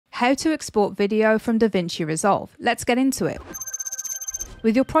How to export video from Davinci Resolve. Let's get into it.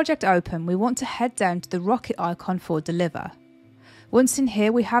 With your project open, we want to head down to the rocket icon for Deliver. Once in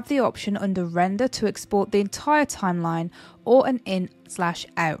here, we have the option under Render to export the entire timeline or an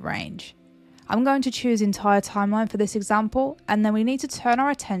in/out range. I'm going to choose entire timeline for this example, and then we need to turn our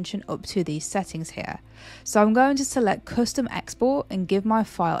attention up to these settings here. So I'm going to select Custom Export and give my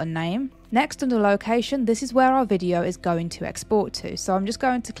file a name. Next, under Location, this is where our video is going to export to. So I'm just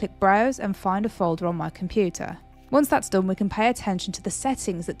going to click Browse and find a folder on my computer. Once that's done, we can pay attention to the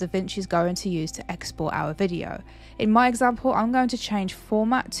settings that Davinci is going to use to export our video. In my example, I'm going to change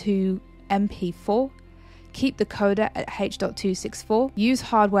format to MP4, keep the codec at H.264, use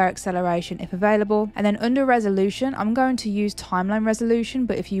hardware acceleration if available, and then under resolution, I'm going to use timeline resolution,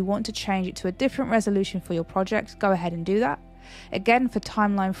 but if you want to change it to a different resolution for your project, go ahead and do that. Again, for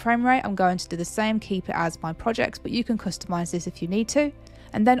timeline frame rate, I'm going to do the same, keep it as my projects, but you can customize this if you need to.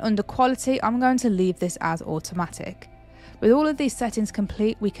 And then under quality, I'm going to leave this as automatic. With all of these settings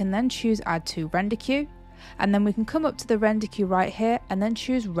complete, we can then choose Add to Render Queue, and then we can come up to the render queue right here and then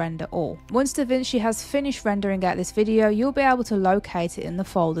choose Render All. Once Davinci has finished rendering out this video, you'll be able to locate it in the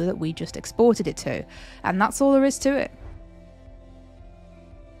folder that we just exported it to. And that's all there is to it.